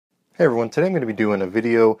Hey everyone, today I'm going to be doing a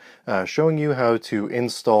video showing you how to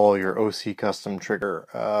install your OC custom trigger.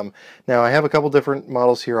 Now I have a couple different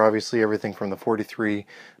models here, obviously everything from the 43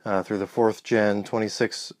 through the 4th gen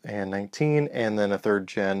 26 and 19, and then a 3rd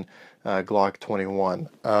gen Glock 21.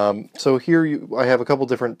 So here I have a couple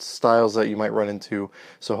different styles that you might run into,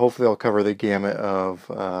 so hopefully I'll cover the gamut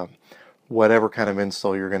of whatever kind of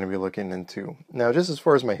install you're going to be looking into. Now, just as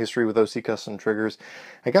far as my history with OC custom triggers,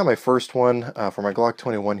 I got my first one for my Glock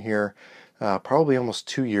 21 here probably almost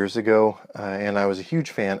 2 years ago, and I was a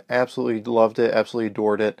huge fan. Absolutely loved it, absolutely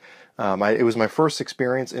adored it. It was my first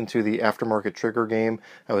experience into the aftermarket trigger game.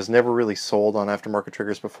 I was never really sold on aftermarket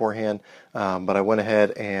triggers beforehand, but I went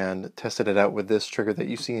ahead and tested it out with this trigger that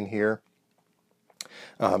you see in here.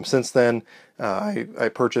 Since then, I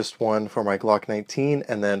purchased one for my Glock 19,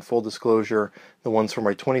 and then full disclosure, the ones for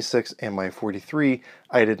my 26 and my 43,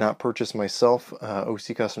 I did not purchase myself.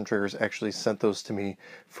 OC Custom Triggers actually sent those to me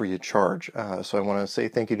free of charge. So I want to say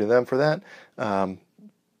thank you to them for that.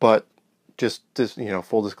 But just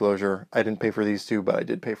full disclosure, I didn't pay for these two, but I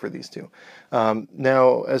did pay for these two.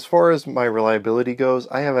 Now, as far as my reliability goes,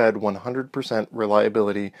 I have had 100%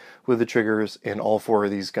 reliability with the triggers in all four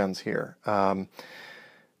of these guns here.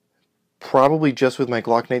 Probably just with my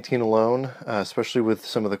Glock 19 alone, especially with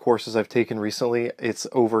some of the courses I've taken recently, it's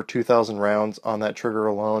over 2,000 rounds on that trigger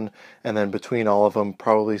alone, and then between all of them,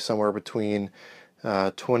 probably somewhere between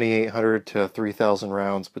 2,800 to 3,000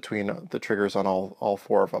 rounds between the triggers on all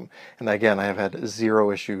four of them. And again, I have had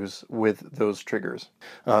zero issues with those triggers.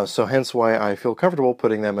 So hence why I feel comfortable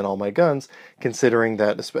putting them in all my guns, considering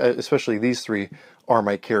that especially these three are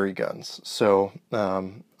my carry guns. So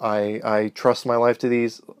I trust my life to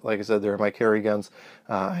these. Like I said, they're my carry guns.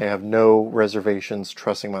 I have no reservations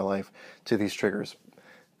trusting my life to these triggers.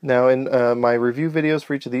 Now, in my review videos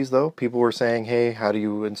for each of these, though, people were saying, hey, how do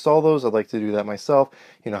you install those? I'd like to do that myself.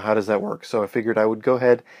 How does that work? So I figured I would go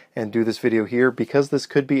ahead and do this video here. Because this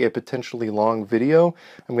could be a potentially long video,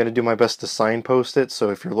 I'm going to do my best to signpost it. So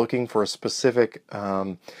if you're looking for a specific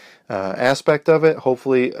aspect of it,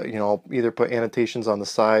 hopefully, I'll either put annotations on the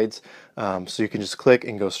sides so you can just click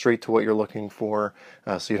and go straight to what you're looking for,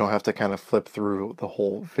 so you don't have to kind of flip through the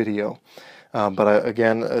whole video. But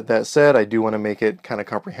again, that said, I do want to make it kind of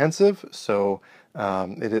comprehensive, so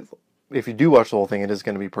if you do watch the whole thing, it is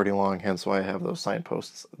going to be pretty long, hence why I have those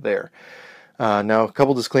signposts there. Now, a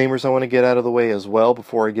couple disclaimers I want to get out of the way as well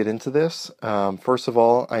before I get into this. First of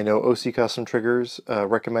all, I know OC Custom Triggers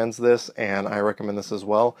recommends this, and I recommend this as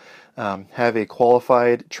well. Have a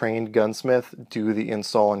qualified, trained gunsmith do the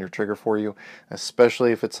install on your trigger for you,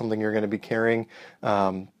 especially if it's something you're going to be carrying.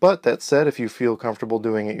 But that said, if you feel comfortable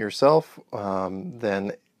doing it yourself,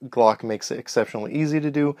 then Glock makes it exceptionally easy to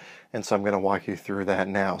do, and so I'm going to walk you through that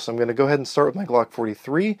now. So I'm going to go ahead and start with my Glock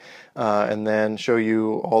 43 and then show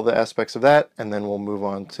you all the aspects of that, and then we'll move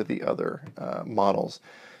on to the other models.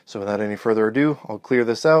 So without any further ado, I'll clear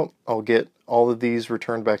this out. I'll get all of these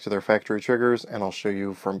returned back to their factory triggers, and I'll show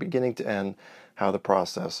you from beginning to end how the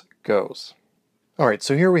process goes. Alright,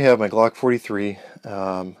 so here we have my Glock 43.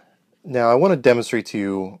 Now I want to demonstrate to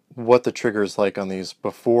you what the trigger is like on these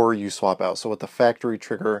before you swap out, so what the factory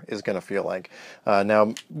trigger is going to feel like. Glock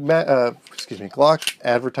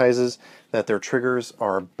advertises that their triggers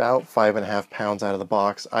are about 5.5 pounds out of the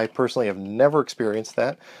box. I personally have never experienced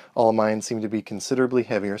that. All of mine seem to be considerably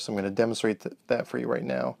heavier, so I'm going to demonstrate that for you right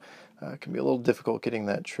now. It can be a little difficult getting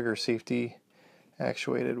that trigger safety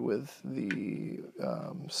actuated with the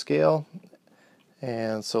scale,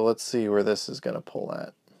 and so let's see where this is going to pull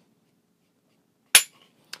at.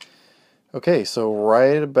 Okay, so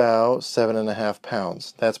right about 7.5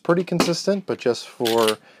 pounds. That's pretty consistent, but just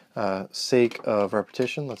for sake of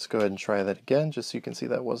repetition, let's go ahead and try that again, just so you can see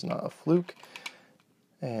that was not a fluke.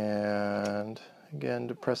 And again,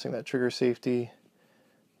 depressing that trigger safety.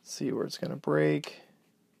 Let's see where it's going to break.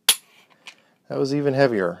 That was even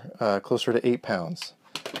heavier, closer to 8 pounds.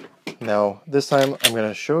 Now, this time I'm going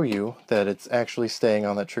to show you that it's actually staying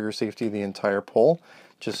on that trigger safety the entire pull,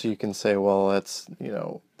 just so you can say, well,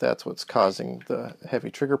 that's what's causing the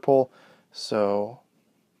heavy trigger pull. So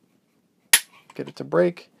get it to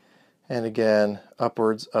break, and again,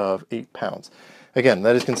 upwards of 8 pounds. Again,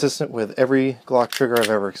 that is consistent with every Glock trigger I've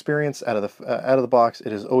ever experienced out of the box.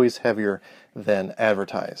 It is always heavier than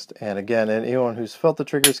advertised. And again, anyone who's felt the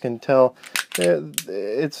triggers can tell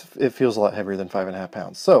it feels a lot heavier than 5.5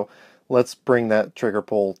 pounds. So let's bring that trigger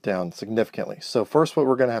pull down significantly. So first, what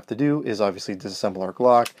we're going to have to do is obviously disassemble our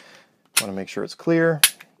Glock. Want to make sure it's clear,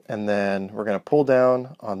 and then we're going to pull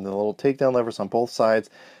down on the little takedown levers on both sides,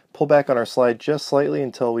 pull back on our slide just slightly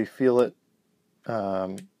until we feel it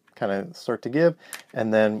kind of start to give,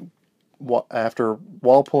 and then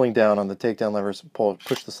while pulling down on the takedown levers,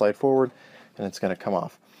 push the slide forward, and it's going to come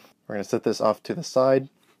off. We're going to set this off to the side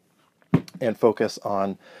and focus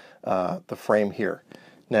on the frame here.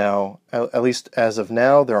 Now, at least as of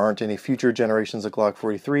now, there aren't any future generations of Glock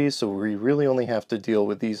 43s, so we really only have to deal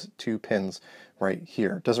with these two pins right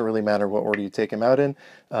here. It doesn't really matter what order you take them out in.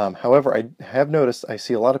 However, I have noticed, I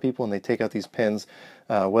see a lot of people when they take out these pins,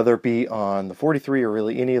 whether it be on the 43 or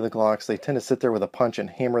really any of the Glocks, they tend to sit there with a punch and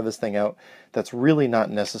hammer this thing out. That's really not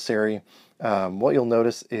necessary. What you'll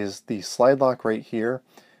notice is the slide lock right here,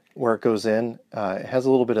 where it goes in, it has a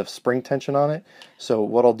little bit of spring tension on it. So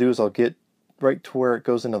what I'll do is I'll get right to where it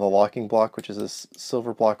goes into the locking block, which is this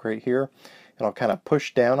silver block right here, and I'll kind of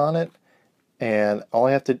push down on it, and all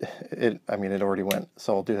I have to, it already went,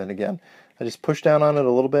 so I'll do that again. I just push down on it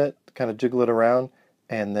a little bit, kind of jiggle it around,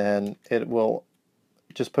 and then it will,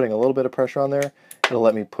 just putting a little bit of pressure on there, it'll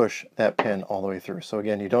let me push that pin all the way through. So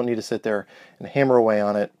again, you don't need to sit there and hammer away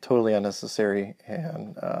on it, totally unnecessary,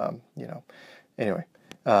 and you know, anyway.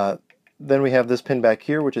 Then we have this pin back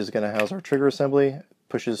here, which is going to house our trigger assembly.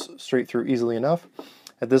 Pushes straight through easily enough.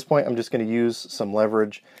 At this point, I'm just going to use some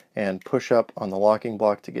leverage and push up on the locking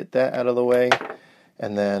block to get that out of the way,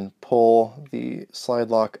 and then pull the slide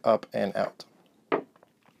lock up and out.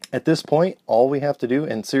 At this point, all we have to do,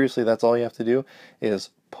 and seriously that's all you have to do, is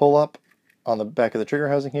pull up on the back of the trigger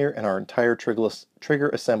housing here, and our entire trigger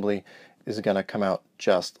assembly is going to come out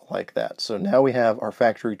just like that. So now we have our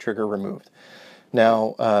factory trigger removed.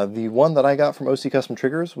 Now, the one that I got from OC Custom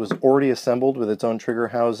Triggers was already assembled with its own trigger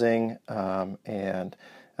housing and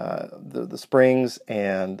the springs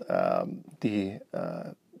and the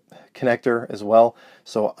connector as well.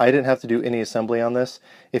 So I didn't have to do any assembly on this.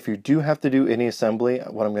 If you do have to do any assembly,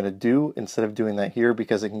 what I'm going to do, instead of doing that here,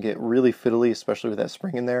 because it can get really fiddly, especially with that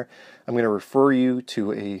spring in there, I'm going to refer you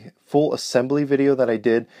to a full assembly video that I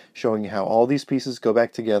did showing you how all these pieces go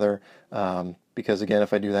back together, because again,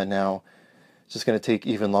 if I do that now, it's just going to take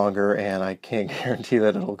even longer, and I can't guarantee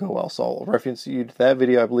that it'll go well. So I'll reference you to that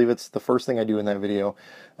video. I believe it's the first thing I do in that video,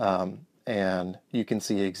 and you can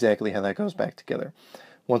see exactly how that goes back together.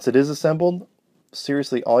 Once it is assembled,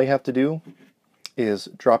 seriously, all you have to do is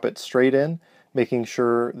drop it straight in, making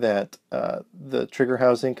sure that the trigger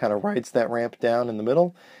housing kind of rides that ramp down in the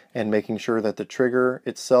middle, and making sure that the trigger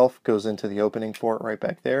itself goes into the opening for it right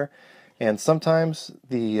back there. And sometimes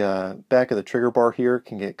the back of the trigger bar here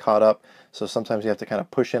can get caught up, so sometimes you have to kind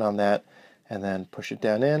of push in on that and then push it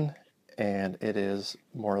down in, and it is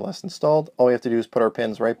more or less installed. All we have to do is put our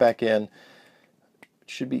pins right back in. It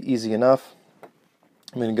should be easy enough.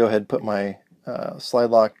 I'm going to go ahead and put my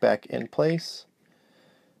slide lock back in place.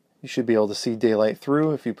 You should be able to see daylight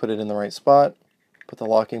through if you put it in the right spot. Put the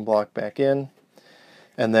locking block back in.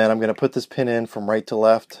 And then I'm going to put this pin in from right to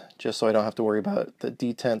left, just so I don't have to worry about the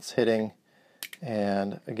detents hitting.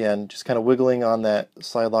 And again, just kind of wiggling on that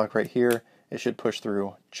slide lock right here, it should push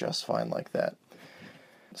through just fine like that.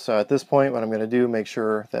 So at this point, what I'm going to do, make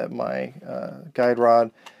sure that my guide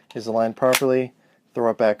rod is aligned properly,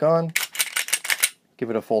 throw it back on, give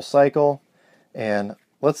it a full cycle, and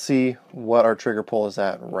let's see what our trigger pull is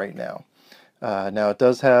at right now. Now it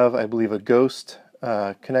does have, I believe, a ghost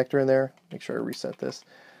connector in there. Make sure I reset this.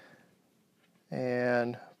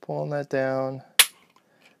 And pulling that down.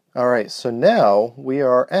 Alright, so now we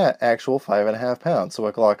are at actual 5.5 pounds. So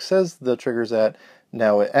what Glock says the trigger's at,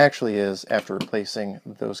 now it actually is after replacing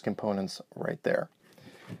those components right there.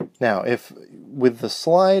 Now, if with the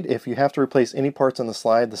slide, if you have to replace any parts on the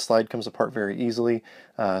slide comes apart very easily.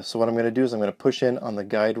 So what I'm going to do is I'm going to push in on the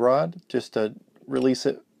guide rod just to release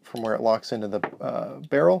it from where it locks into the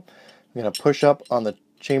barrel. I'm going to push up on the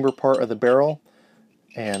chamber part of the barrel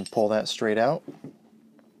and pull that straight out.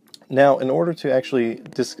 Now, in order to actually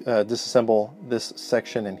disassemble this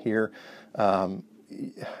section in here,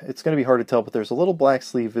 it's going to be hard to tell, but there's a little black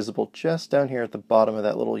sleeve visible just down here at the bottom of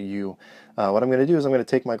that little U. What I'm going to do is I'm going to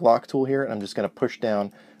take my Glock tool here and I'm just going to push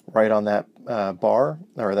down right on that bar,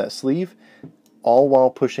 or that sleeve, all while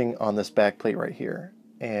pushing on this back plate right here.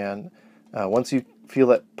 And once you feel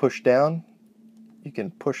that push down, you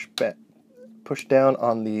can push down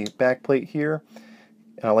on the back plate here.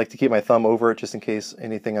 And I like to keep my thumb over it just in case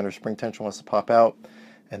anything under spring tension wants to pop out.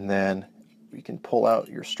 And then you can pull out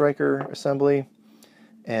your striker assembly,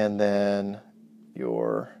 and then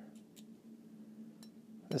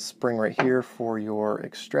this spring right here for your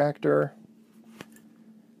extractor.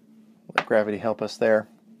 Let gravity help us there.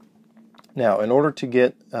 Now, in order to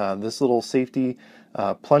get this little safety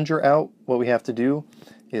plunger out, what we have to do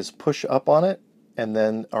is push up on it, and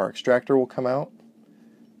then our extractor will come out,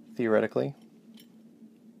 theoretically.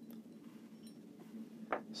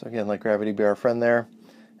 So again, let gravity be our friend there.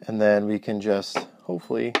 and then we can just,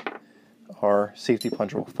 hopefully, our safety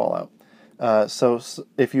plunger will fall out. So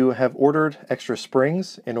if you have ordered extra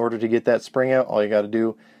springs, in order to get that spring out, all you got to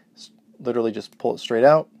do is literally just pull it straight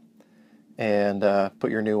out and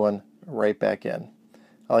put your new one right back in.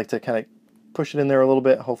 I like to kind of push it in there a little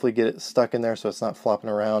bit, hopefully get it stuck in there so it's not flopping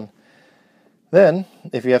around. Then,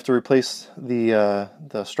 if you have to replace the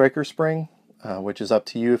striker spring, which is up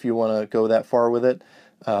to you if you want to go that far with it,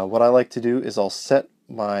 what I like to do is I'll set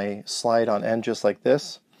my slide on end just like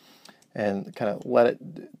this and kind of let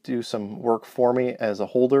it do some work for me as a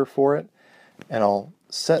holder for it, and I'll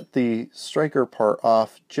set the striker part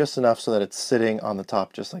off just enough so that it's sitting on the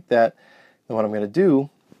top just like that. And what I'm going to do,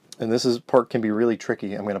 and this part can be really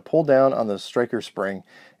tricky, I'm going to pull down on the striker spring,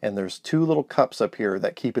 and there's two little cups up here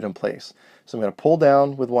that keep it in place. So I'm going to pull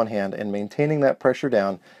down with one hand, and maintaining that pressure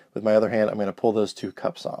down with my other hand, I'm going to pull those two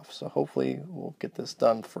cups off. So hopefully we'll get this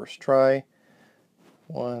done first try.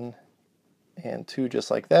 1 and 2,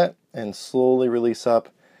 just like that, and slowly release up,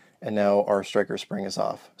 and now our striker spring is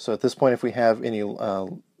off. So at this point, if we have any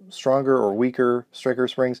stronger or weaker striker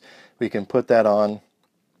springs, we can put that on,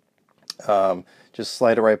 just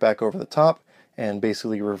slide it right back over the top, and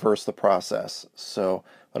basically reverse the process. So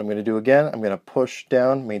what I'm going to do again, I'm going to push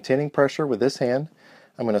down, maintaining pressure with this hand.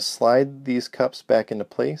 I'm going to slide these cups back into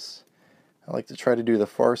place. I like to try to do the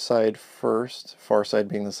far side first, far side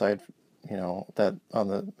being the side, you know, that on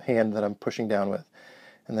the hand that I'm pushing down with.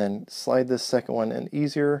 And then slide this second one in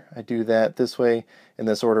easier. I do that this way in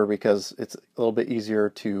this order because it's a little bit easier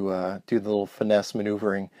to do the little finesse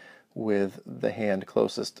maneuvering with the hand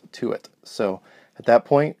closest to it. So at that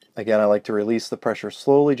point, again, I like to release the pressure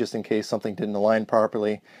slowly just in case something didn't align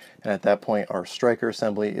properly. And at that point, our striker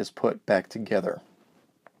assembly is put back together.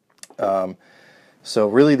 So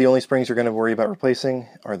really the only springs you're going to worry about replacing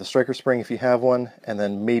are the striker spring if you have one, and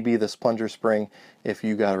then maybe this plunger spring if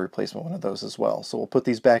you got a replacement one of those as well. So we'll put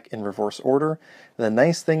these back in reverse order. The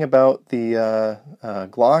nice thing about the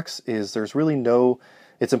Glocks is there's really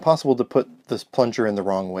it's impossible to put this plunger in the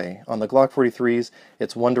wrong way. On the Glock 43s,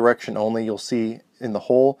 it's one direction only. You'll see in the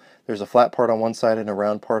hole, there's a flat part on one side and a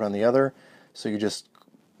round part on the other. So you just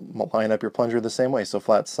line up your plunger the same way. So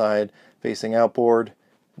flat side facing outboard,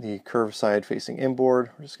 the curved side facing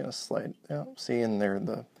inboard. We're just going to slide out. See, in there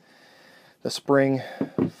the spring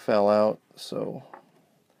fell out, so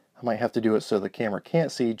I might have to do it so the camera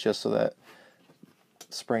can't see, just so that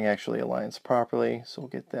spring actually aligns properly. So we'll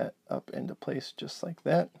get that up into place just like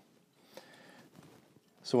that.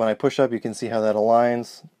 So when I push up, you can see how that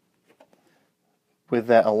aligns. With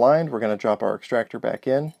that aligned, we're going to drop our extractor back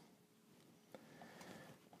in.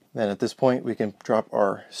 Then at this point, we can drop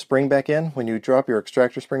our spring back in. When you drop your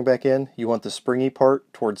extractor spring back in, you want the springy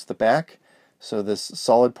part towards the back. So this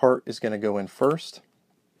solid part is going to go in first.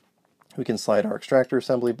 We can slide our extractor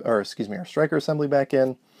assembly, or excuse me, our striker assembly back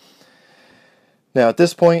in. Now at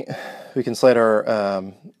this point, we can slide our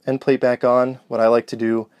end plate back on. What I like to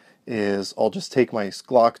do is I'll just take my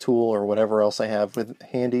Glock tool or whatever else I have with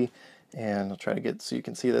handy, and I'll try to get so you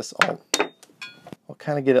can see this. I'll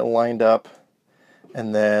kind of get it lined up.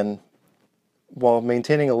 And then, while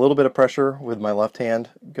maintaining a little bit of pressure with my left hand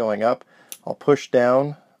going up, I'll push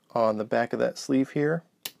down on the back of that sleeve here,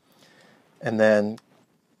 and then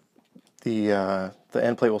the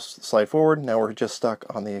end plate will slide forward. Now we're just stuck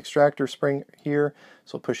on the extractor spring here,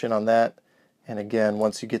 so push in on that. And again,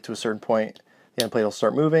 once you get to a certain point, the end plate will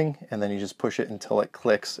start moving, and then you just push it until it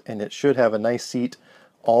clicks, and it should have a nice seat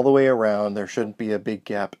all the way around. There shouldn't be a big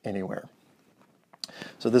gap anywhere.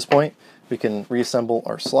 So at this point, we can reassemble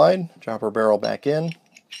our slide, drop our barrel back in,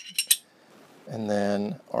 and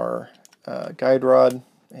then our guide rod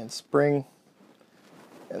and spring,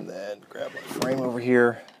 and then grab my frame over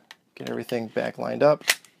here, get everything back lined up.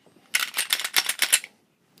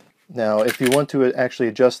 Now, if you want to actually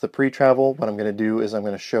adjust the pre-travel, what I'm going to do is I'm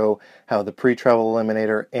going to show how the pre-travel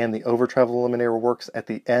eliminator and the over-travel eliminator works at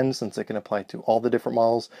the end, since it can apply to all the different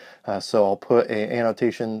models. So I'll put an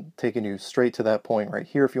annotation taking you straight to that point right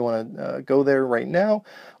here if you want to go there right now,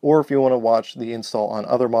 or if you want to watch the install on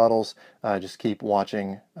other models, just keep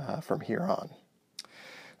watching from here on.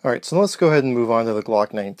 Alright, so let's go ahead and move on to the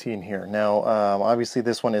Glock 19 here. Now, obviously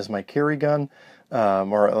this one is my carry gun,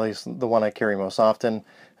 or at least the one I carry most often.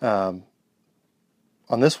 On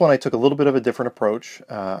this one, I took a little bit of a different approach.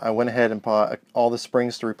 I went ahead and bought all the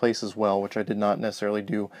springs to replace as well, which I did not necessarily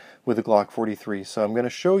do with the Glock 43. So I'm going to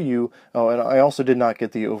show you, oh, and I also did not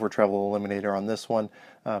get the over-travel eliminator on this one.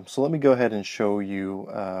 So let me go ahead and show you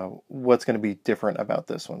what's going to be different about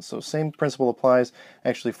this one. So same principle applies.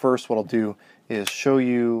 Actually, first what I'll do is show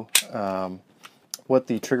you what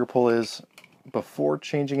the trigger pull is before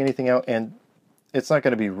changing anything out, and it's not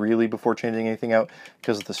going to be really before changing anything out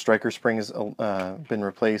because the striker spring has been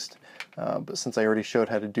replaced. But since I already showed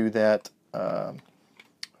how to do that, I'm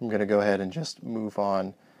going to go ahead and just move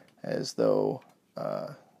on as though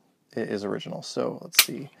it is original. So let's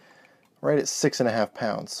see, right at 6.5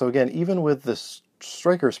 pounds. So again, even with the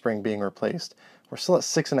striker spring being replaced, we're still at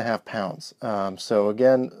 6.5 pounds. So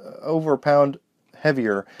again, over a pound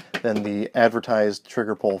heavier than the advertised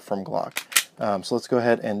trigger pull from Glock. So let's go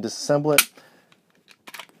ahead and disassemble it.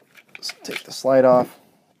 Let's take the slide off.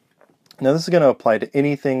 Now this is going to apply to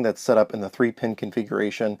anything that's set up in the 3-pin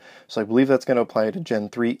configuration. So I believe that's going to apply to Gen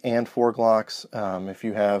 3 and 4 Glocks. If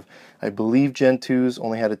you have, I believe Gen 2s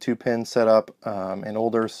only had a 2-pin setup and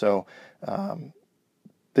older. So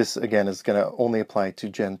this again is going to only apply to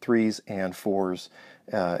Gen 3s and 4s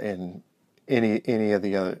in any of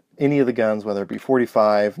the guns, whether it be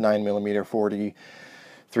 45, 9mm, 40,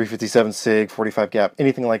 357 SIG, 45 gap,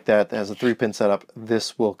 anything like that that has a 3-pin setup.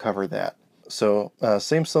 This will cover that. So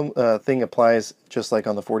same thing applies just like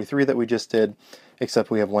on the 43 that we just did, except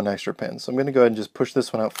we have one extra pin. So I'm going to go ahead and just push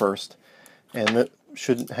this one out first, and that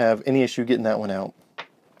shouldn't have any issue getting that one out.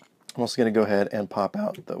 I'm also going to go ahead and pop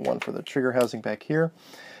out the one for the trigger housing back here.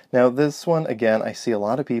 Now this one, again, I see a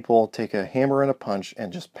lot of people take a hammer and a punch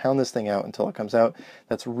and just pound this thing out until it comes out.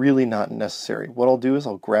 That's really not necessary. What I'll do is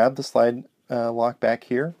I'll grab the slide lock back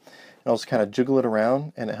here, and I'll just kind of jiggle it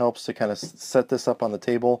around, and it helps to kind of set this up on the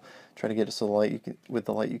table. Try to get it so the light with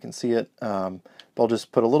the light you can see it. But I'll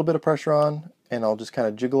just put a little bit of pressure on, and I'll just kind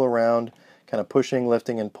of jiggle around, kind of pushing,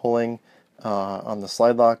 lifting, and pulling on the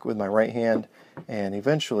slide lock with my right hand, and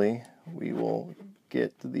eventually we will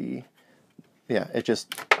get the, yeah, it just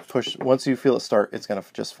push. Once you feel it start, it's going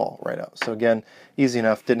to just fall right out. So again, easy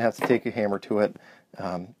enough. Didn't have to take a hammer to it.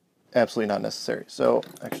 Absolutely not necessary. So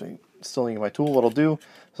actually, still need my tool. What I'll do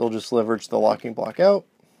is I'll just leverage the locking block out,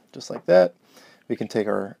 just like that. We can take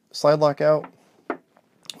our slide lock out,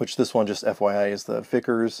 which this one, just FYI, is the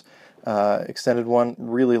Vickers extended one.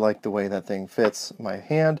 Really like the way that thing fits my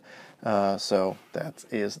hand, so that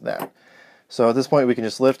is that. So at this point we can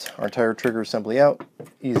just lift our entire trigger assembly out,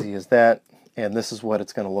 easy as that, and this is what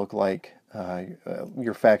it's going to look like,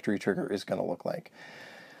 your factory trigger is going to look like.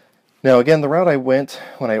 Now again, the route I went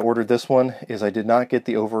when I ordered this one is I did not get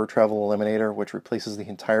the over travel eliminator, which replaces the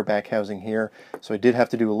entire back housing here, so I did have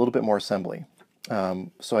to do a little bit more assembly.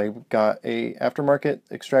 So I got a aftermarket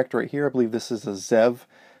extractor right here. I believe this is a ZEV,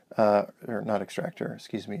 or not extractor,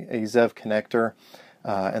 excuse me, a ZEV connector.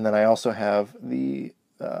 And then I also have the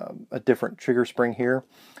a different trigger spring here.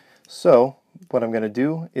 So what I'm going to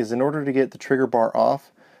do is, in order to get the trigger bar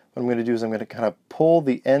off, what I'm going to do is I'm going to kind of pull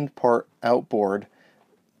the end part outboard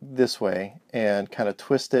this way and kind of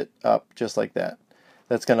twist it up just like that.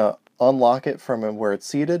 That's going to unlock it from where it's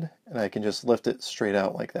seated, and I can just lift it straight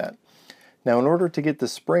out like that. Now in order to get the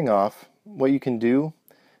spring off, what you can do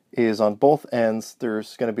is on both ends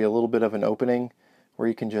there's going to be a little bit of an opening where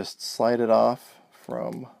you can just slide it off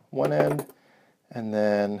from one end and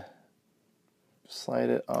then slide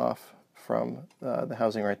it off from the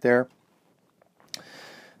housing right there.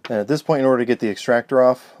 And at this point, in order to get the extractor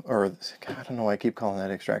off, or God, I don't know why I keep calling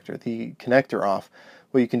that extractor, the connector off,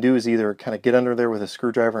 what you can do is either kind of get under there with a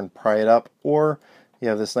screwdriver and pry it up, or you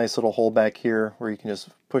have this nice little hole back here where you can just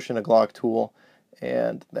push in a Glock tool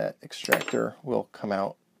and that extractor will come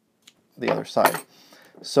out the other side.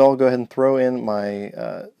 So I'll go ahead and throw in my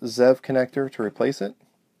ZEV connector to replace it.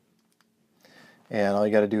 And all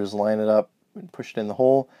you got to do is line it up and push it in the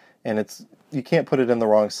hole. And you can't put it in the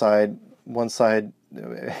wrong side. One side,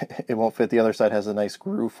 it won't fit. The other side has a nice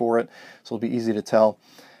groove for it, so it'll be easy to tell.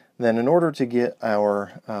 Then in order to get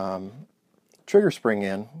our trigger spring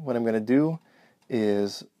in, what I'm going to do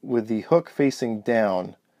is, with the hook facing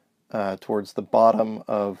down towards the bottom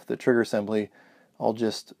of the trigger assembly, I'll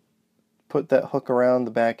just put that hook around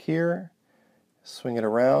the back here, swing it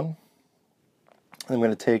around. I'm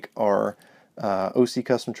going to take our OC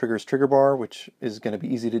Custom Triggers trigger bar, which is going to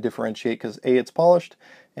be easy to differentiate because A, it's polished,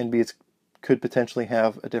 and B, it could potentially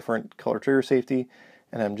have a different color trigger safety,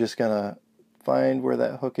 and I'm just going to find where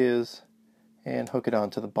that hook is and hook it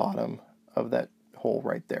onto the bottom of that hole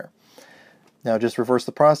right there. Now just reverse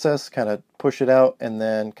the process, kind of push it out, and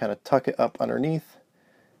then kind of tuck it up underneath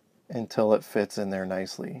until it fits in there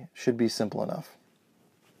nicely. Should be simple enough.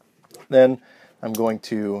 Then I'm going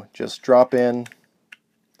to just drop in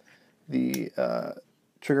the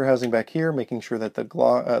trigger housing back here, making sure that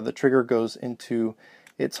the trigger goes into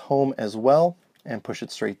its home as well, and push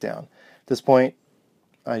it straight down. At this point,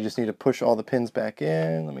 I just need to push all the pins back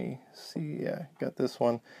in. Let me see, yeah, got this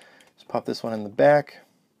one. Just pop this one in the back.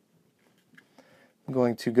 I'm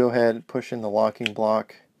going to go ahead and push in the locking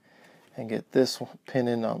block, and get this pin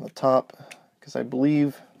in on the top, because I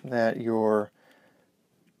believe that your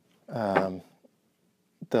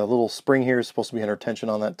the little spring here is supposed to be under tension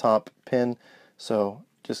on that top pin. So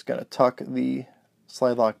just going to tuck the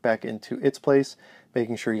slide lock back into its place,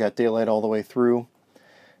 making sure you got daylight all the way through.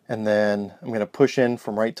 And then I'm going to push in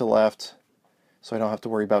from right to left so I don't have to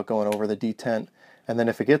worry about going over the detent. And then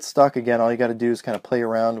if it gets stuck, again, all you got to do is kind of play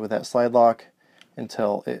around with that slide lock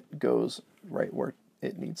until it goes right where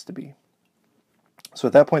it needs to be. So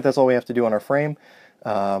at that point, that's all we have to do on our frame.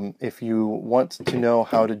 If you want to know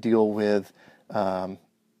how to deal with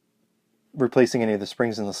replacing any of the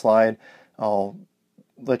springs in the slide, I'll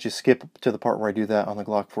let you skip to the part where I do that on the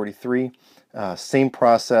Glock 43. Same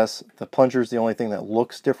process. The plunger is the only thing that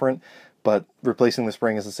looks different, but replacing the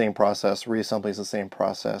spring is the same process. Reassembly is the same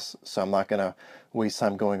process, so I'm not going to waste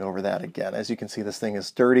time going over that again. As you can see, this thing is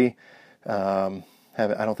dirty. I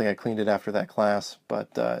don't think I cleaned it after that class, but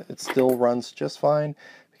it still runs just fine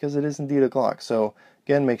because it is indeed a Glock. So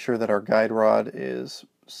again, make sure that our guide rod is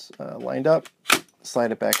lined up,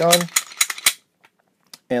 slide it back on,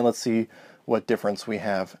 and let's see what difference we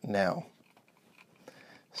have now.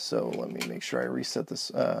 So let me make sure I reset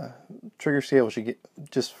this trigger scale, which you get,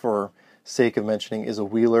 just for sake of mentioning, is a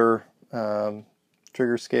Wheeler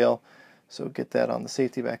trigger scale. So get that on the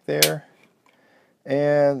safety back there.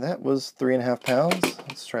 And that was 3.5 pounds.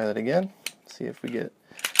 Let's try that again. See if we get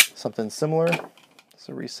something similar.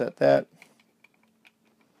 So reset that.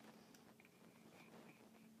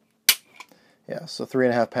 Yeah, so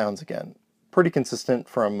 3.5 pounds again. Pretty consistent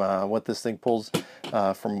from what this thing pulls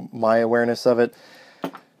from my awareness of it.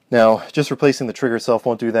 Now, just replacing the trigger itself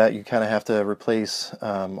won't do that. You kind of have to replace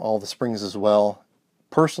all the springs as well.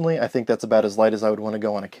 Personally, I think that's about as light as I would want to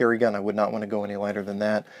go on a carry gun. I would not want to go any lighter than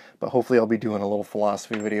that. But hopefully I'll be doing a little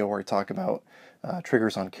philosophy video where I talk about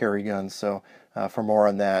triggers on carry guns. So for more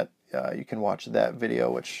on that, you can watch that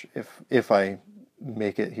video, which if I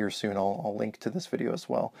make it here soon, I'll link to this video as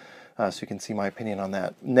well, so you can see my opinion on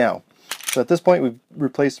that. Now, so at this point, we've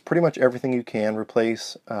replaced pretty much everything you can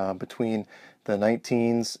replace between the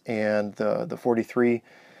 19s and the 43.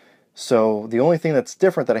 So the only thing that's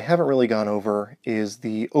different that I haven't really gone over is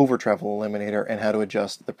the over travel eliminator and how to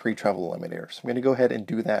adjust the pre-travel eliminator. So I'm going to go ahead and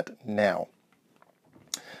do that now.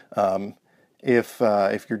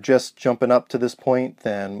 If you're just jumping up to this point,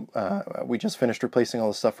 then we just finished replacing all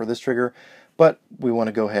the stuff for this trigger, but we want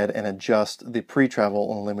to go ahead and adjust the pre-travel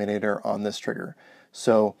eliminator on this trigger.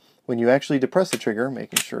 So when you actually depress the trigger,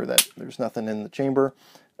 making sure that there's nothing in the chamber,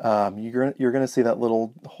 you're going to see that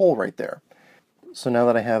little hole right there. So now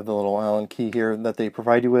that I have the little Allen key here that they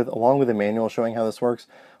provide you with, along with a manual showing how this works,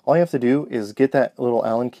 all you have to do is get that little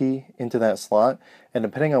Allen key into that slot, and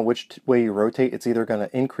depending on which way you rotate, it's either going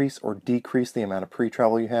to increase or decrease the amount of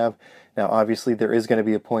pre-travel you have. Now obviously there is going to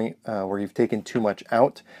be a point where you've taken too much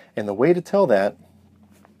out, and the way to tell that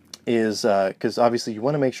is, because obviously you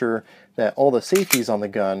want to make sure that all the safeties on the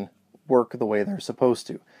gun work the way they're supposed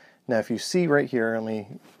to. Now if you see right here, let me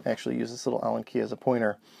actually use this little Allen key as a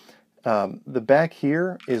pointer. The back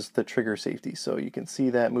here is the trigger safety, so you can see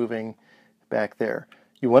that moving back there.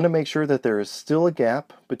 You want to make sure that there is still a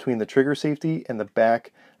gap between the trigger safety and the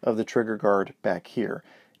back of the trigger guard back here.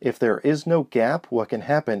 If there is no gap, what can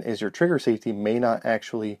happen is your trigger safety may not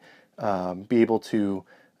actually be able to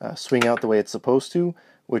swing out the way it's supposed to,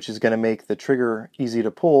 which is going to make the trigger easy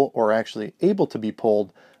to pull, or actually able to be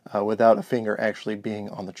pulled without a finger actually being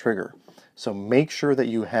on the trigger. So make sure that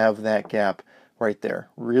you have that gap right there.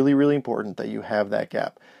 Really, really important that you have that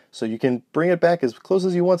gap. So you can bring it back as close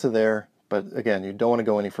as you want to there, but again, you don't want to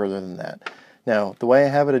go any further than that. Now, the way I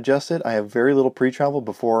have it adjusted, I have very little pre-travel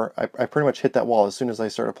before I pretty much hit that wall as soon as I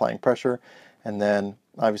start applying pressure, and then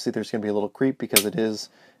obviously there's going to be a little creep because it is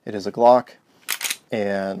a Glock,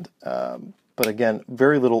 and but again,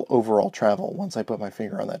 very little overall travel once I put my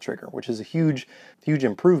finger on that trigger, which is a huge, huge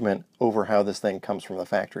improvement over how this thing comes from the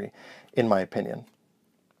factory, in my opinion.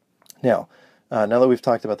 Now that we've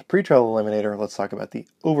talked about the pre-travel eliminator, let's talk about the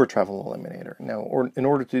over-travel eliminator. Now, in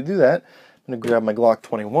order to do that, I'm going to grab my Glock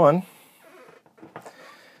 21,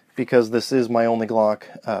 because this is my only Glock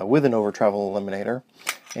with an over-travel eliminator.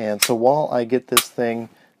 And so while I get this thing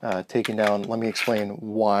taken down, let me explain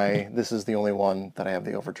why this is the only one that I have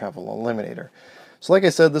the over-travel eliminator. So like I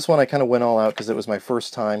said, this one I kind of went all out because it was my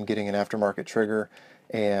first time getting an aftermarket trigger,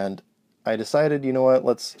 and I decided, you know what,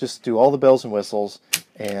 let's just do all the bells and whistles,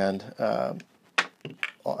 and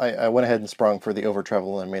I went ahead and sprung for the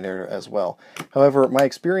over-travel eliminator as well. However, my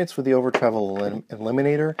experience with the over-travel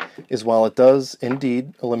eliminator is, while it does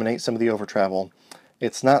indeed eliminate some of the over-travel,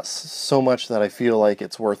 it's not so much that I feel like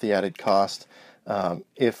it's worth the added cost.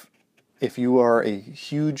 If if you are a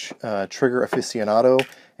huge trigger aficionado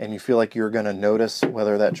and you feel like you're going to notice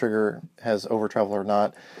whether that trigger has over travel or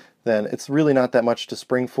not, then it's really not that much to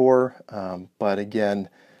spring for, but again,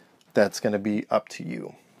 that's going to be up to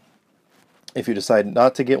you. If you decide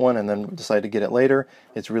not to get one and then decide to get it later,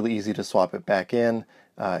 it's really easy to swap it back in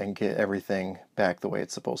and get everything back the way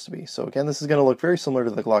it's supposed to be. So again, this is going to look very similar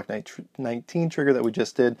to the Glock 19 trigger that we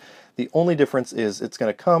just did. The only difference is it's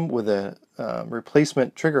going to come with a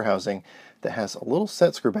replacement trigger housing that has a little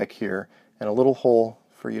set screw back here and a little hole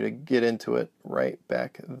for you to get into it right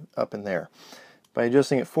back up in there. By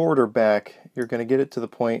adjusting it forward or back, you're going to get it to the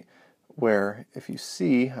point where, if you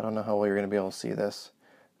see, I don't know how well you're going to be able to see this,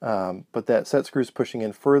 but that set screw is pushing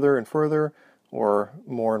in further and further or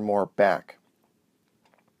more and more back.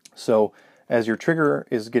 So as your trigger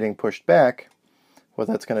is getting pushed back, what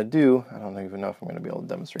that's going to do, I don't even know if I'm going to be able to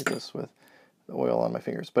demonstrate this with the oil on my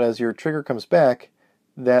fingers, but as your trigger comes back,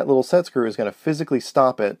 that little set screw is going to physically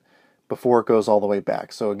stop it before it goes all the way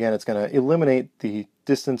back. So again, it's going to eliminate the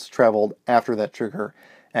distance traveled after that trigger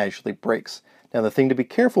actually breaks. Now the thing to be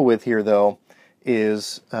careful with here though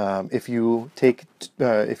is if you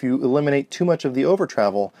eliminate too much of the over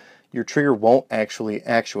travel, your trigger won't actually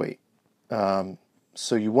actuate.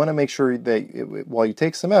 So you want to make sure that while you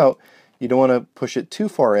take some out, you don't want to push it too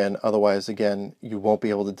far in, otherwise again you won't be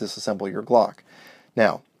able to disassemble your Glock.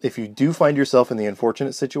 Now if you do find yourself in the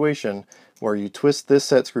unfortunate situation where you twist this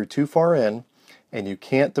set screw too far in and you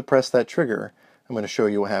can't depress that trigger, I'm going to show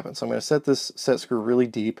you what happens. So I'm going to set this set screw really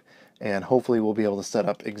deep and hopefully we'll be able to set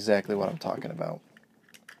up exactly what I'm talking about.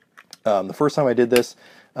 The first time I did this,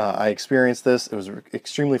 I experienced this. It was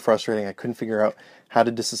extremely frustrating. I couldn't figure out how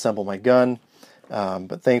to disassemble my gun,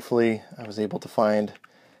 but thankfully I was able to find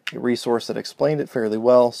a resource that explained it fairly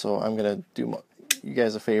well, so I'm going to do you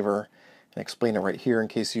guys a favor and explain it right here in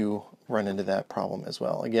case you run into that problem as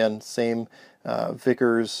well. Again, same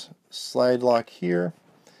Vickers slide lock here.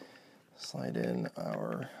 Slide in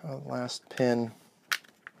our last pin.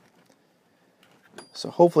 So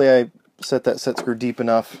hopefully I set that set screw deep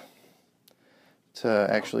enough to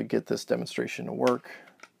actually get this demonstration to work.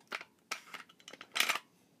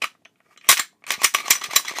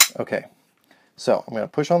 Okay, so I'm going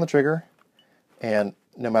to push on the trigger, and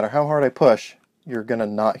no matter how hard I push, you're going to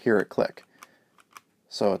not hear it click.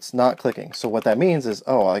 So it's not clicking. So what that means is,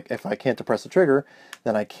 if I can't depress the trigger,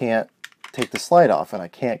 then I can't take the slide off and I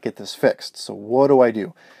can't get this fixed. So what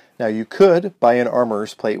do? Now you could buy an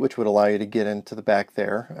armorer's plate, which would allow you to get into the back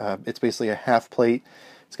there. It's basically a half plate.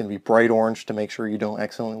 It's going to be bright orange to make sure you don't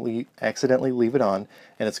accidentally leave it on,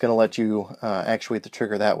 and it's going to let you actuate the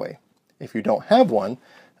trigger that way. If you don't have one,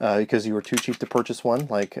 because you were too cheap to purchase one,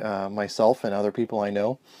 like myself and other people I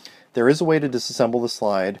know, there is a way to disassemble the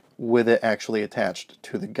slide with it actually attached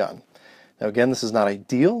to the gun. Now again, this is not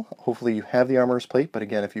ideal. Hopefully you have the armorer's plate, but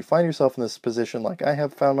again, if you find yourself in this position like I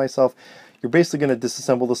have found myself, you're basically going to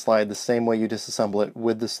disassemble the slide the same way you disassemble it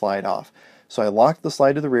with the slide off. So I locked the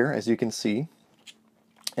slide to the rear, as you can see,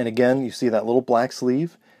 and again, you see that little black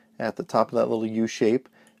sleeve at the top of that little U shape.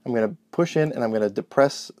 I'm going to push in and I'm going to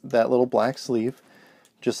depress that little black sleeve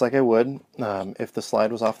just like I would if the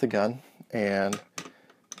slide was off the gun, and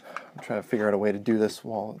I'm trying to figure out a way to do this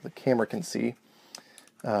while the camera can see.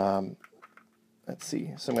 Let's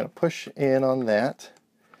see, so I'm going to push in on that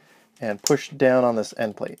and push down on this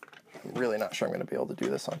end plate. I'm really not sure I'm going to be able to do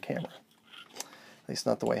this on camera, at least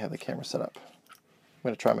not the way I have the camera set up. I'm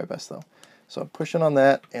going to try my best though. So I'm pushing on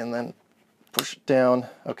that and then push down,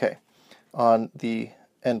 okay, on the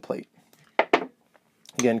end plate.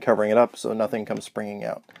 Again, covering it up so nothing comes springing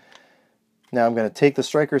out. Now I'm going to take the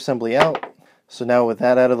striker assembly out. So now with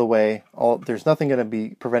that out of the way, there's nothing going to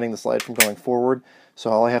be preventing the slide from going forward. So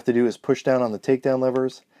all I have to do is push down on the takedown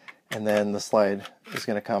levers, and then the slide is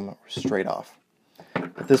going to come straight off.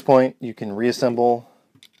 At this point, you can reassemble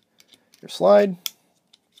your slide.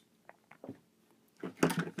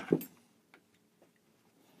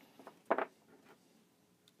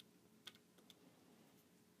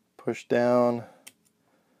 Push down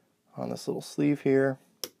on this little sleeve here.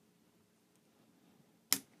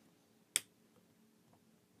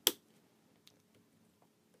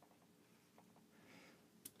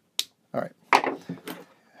 All right.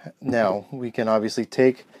 Now we can obviously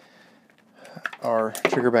take our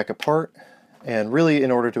trigger back apart, and really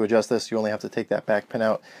in order to adjust this, you only have to take that back pin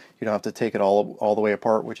out. You don't have to take it all the way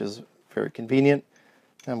apart, which is very convenient.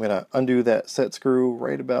 I'm going to undo that set screw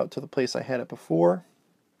right about to the place I had it before.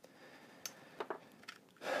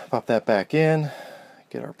 Pop that back in,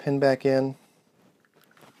 get our pin back in,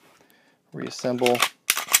 reassemble,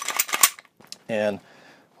 and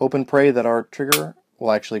hope and pray that our trigger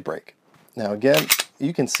will actually break. Now again,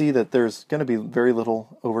 you can see that there's going to be very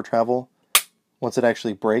little over travel once it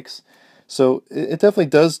actually breaks. So it definitely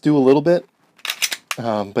does do a little bit,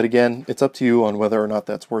 but again, it's up to you on whether or not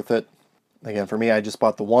that's worth it. Again, for me, I just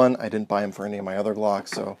bought the one. I didn't buy them for any of my other Glocks,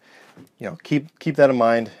 so keep that in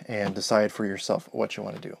mind and decide for yourself what you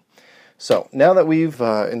want to do. So now that we've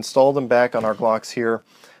installed them back on our Glocks here,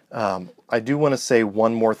 I do want to say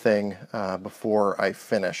one more thing before I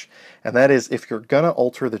finish, and that is if you're going to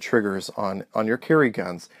alter the triggers on your carry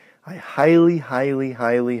guns, I highly, highly,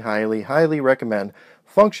 highly, highly, highly recommend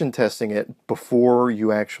function testing it before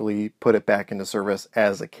you actually put it back into service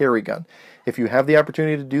as a carry gun. If you have the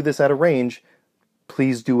opportunity to do this at a range,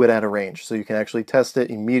 please do it at a range so you can actually test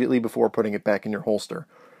it immediately before putting it back in your holster.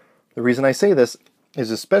 The reason I say this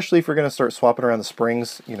is especially if you're going to start swapping around the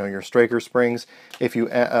springs, your striker springs. If you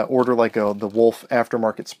order like the Wolf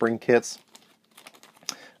aftermarket spring kits,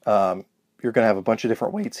 you're going to have a bunch of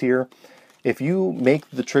different weights here. If you make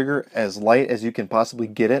the trigger as light as you can possibly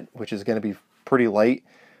get it, which is going to be pretty light,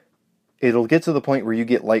 it'll get to the point where you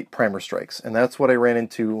get light primer strikes. And that's what I ran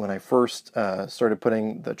into when I first started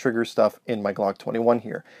putting the trigger stuff in my Glock 21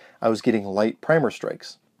 here. I was getting light primer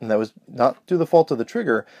strikes. And that was not through the fault of the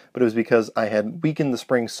trigger, but it was because I had weakened the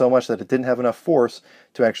spring so much that it didn't have enough force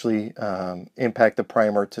to actually impact the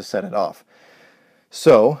primer to set it off.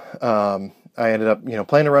 So I ended up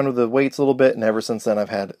playing around with the weights a little bit, and ever since then I've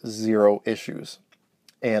had zero issues.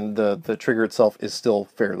 And the trigger itself is still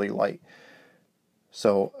fairly light.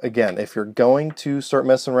 So again, if you're going to start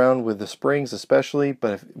messing around with the springs especially,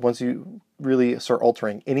 but once you really start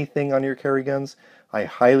altering anything on your carry guns, I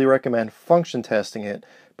highly recommend function testing it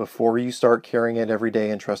before you start carrying it every day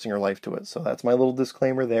and trusting your life to it. So that's my little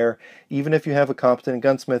disclaimer there. Even if you have a competent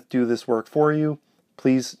gunsmith do this work for you,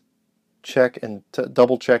 please check and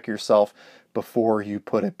double check yourself before you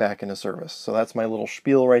put it back into service. So that's my little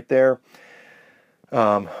spiel right there.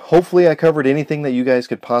 Hopefully I covered anything that you guys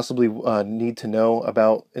could possibly need to know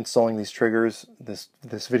about installing these triggers. This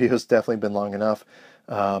video has definitely been long enough.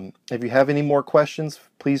 If you have any more questions,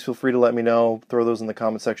 please feel free to let me know. Throw those in the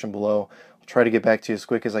comment section below. I'll try to get back to you as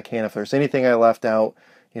quick as I can. If there's anything I left out,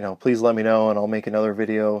 please let me know and I'll make another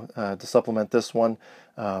video to supplement this one.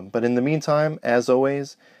 But in the meantime, as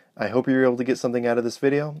always, I hope you're able to get something out of this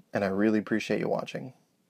video, and I really appreciate you watching.